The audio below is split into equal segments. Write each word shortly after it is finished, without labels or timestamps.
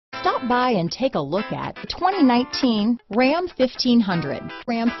Stop by and take a look at the 2019 Ram 1500.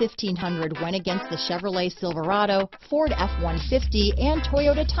 Ram 1500 went against the Chevrolet Silverado, Ford F-150, and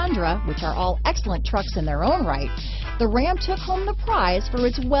Toyota Tundra, which are all excellent trucks in their own right. The Ram took home the prize for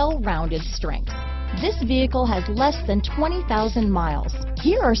its well-rounded strengths. This vehicle has less than 20,000 miles.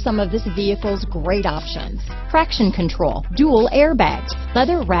 Here are some of this vehicle's great options: traction control, dual airbags,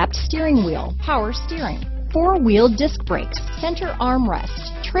 leather-wrapped steering wheel, power steering, four-wheel disc brakes, center armrest,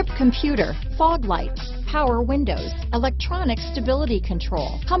 trip computer, fog lights, power windows, electronic stability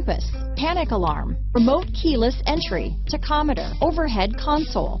control, compass, panic alarm, remote keyless entry, tachometer, overhead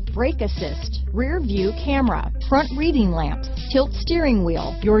console, brake assist, rear view camera, front reading lamps, tilt steering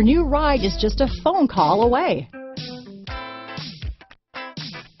wheel. Your new ride is just a phone call away.